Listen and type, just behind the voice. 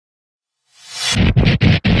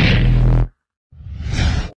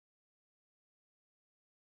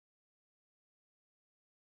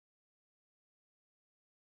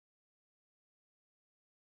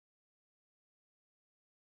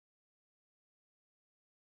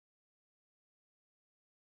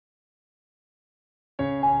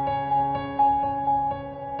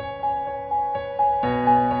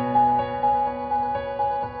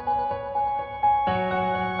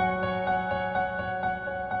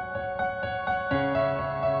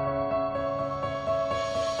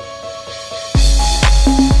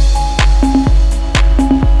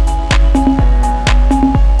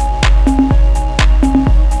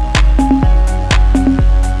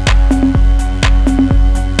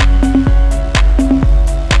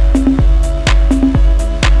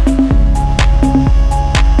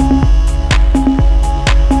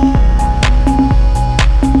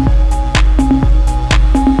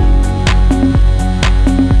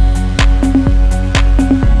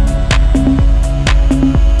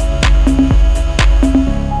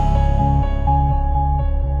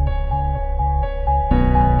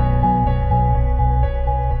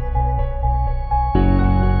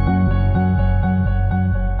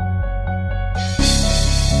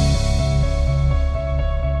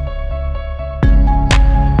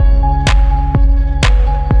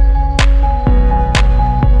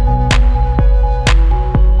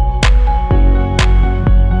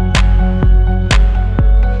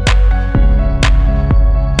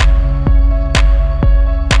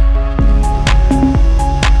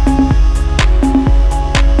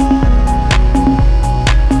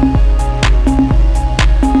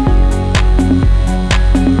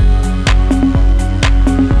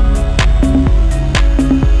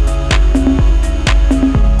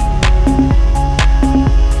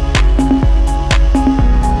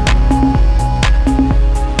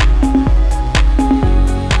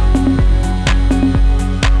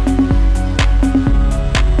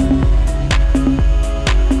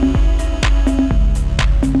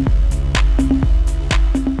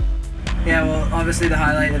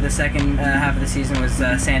the second half of the season was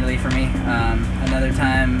Sandley for me. Another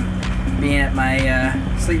time being at my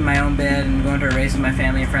sleeping in my own bed and going to a race with my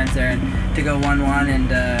family and friends there, and to go 1-1 and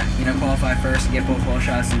you know, qualify first and get both whole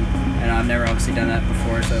shots, and I've never obviously done that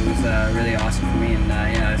before, so it was really awesome for me, and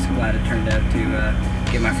yeah, I was glad it turned out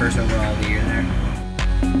to get my first overall of the year there.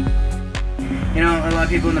 You know, a lot of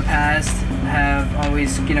people in the past have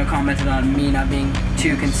always, you know, commented on me not being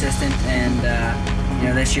too consistent, and you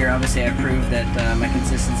know, this year obviously I proved that my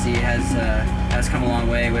consistency has come a long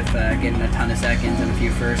way with getting a ton of seconds and a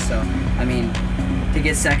few firsts. So I mean, to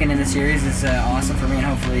get second in the series is awesome for me, and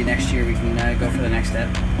hopefully next year we can go for the next step.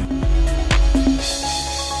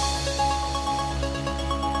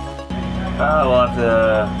 Well, after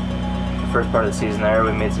the first part of the season there,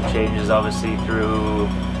 we made some changes obviously through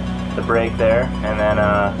the break there, and then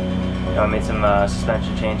you know, I made some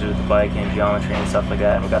suspension changes with the bike and geometry and stuff like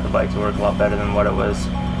that, and we got the bike to work a lot better than what it was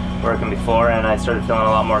working before, and I started feeling a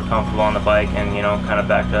lot more comfortable on the bike and, you know, kind of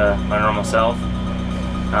back to my normal self.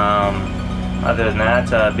 Other than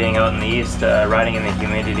that, being out in the east, riding in the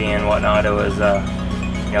humidity and whatnot, it was,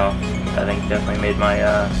 you know, I think definitely made my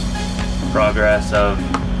progress of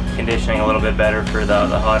conditioning a little bit better for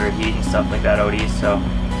the hotter heat and stuff like that out east. So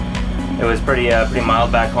it was pretty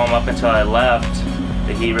mild back home up until I left.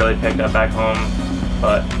 The heat really picked up back home,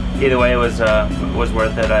 but either way, it was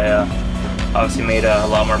worth it. I obviously made a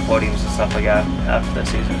lot more podiums and stuff like that after the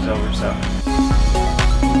season was over. So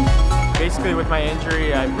basically, with my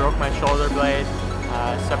injury, I broke my shoulder blade,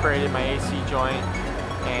 separated my AC joint,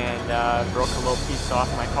 and broke a little piece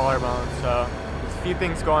off my collarbone. So there's a few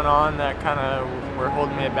things going on that kind of were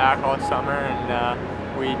holding me back all summer, and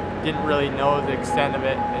we didn't really know the extent of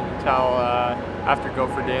it until after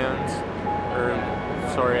Gopher Dunes, or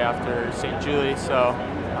sorry, after ste-Julie. So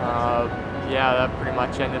yeah, that pretty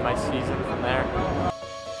much ended my season from there.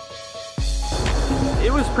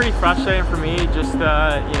 It was pretty frustrating for me, just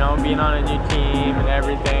you know, being on a new team and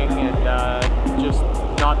everything, and just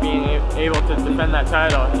not being able to defend that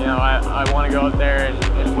title. You know, I want to go out there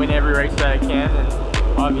and win every race that I can,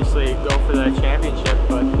 and obviously go for the championship.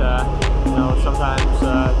 But you know, sometimes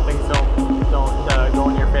things don't go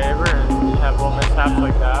in your favor, and you have little mishaps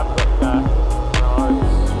like that. But you know,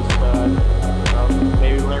 it's just you know,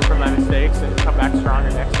 maybe learn from my mistakes and come back stronger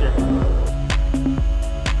next year.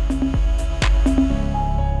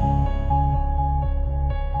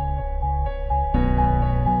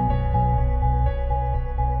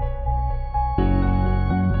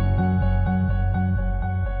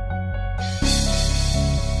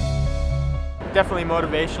 Definitely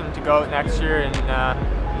motivation to go out next year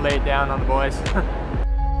and lay it down on the boys.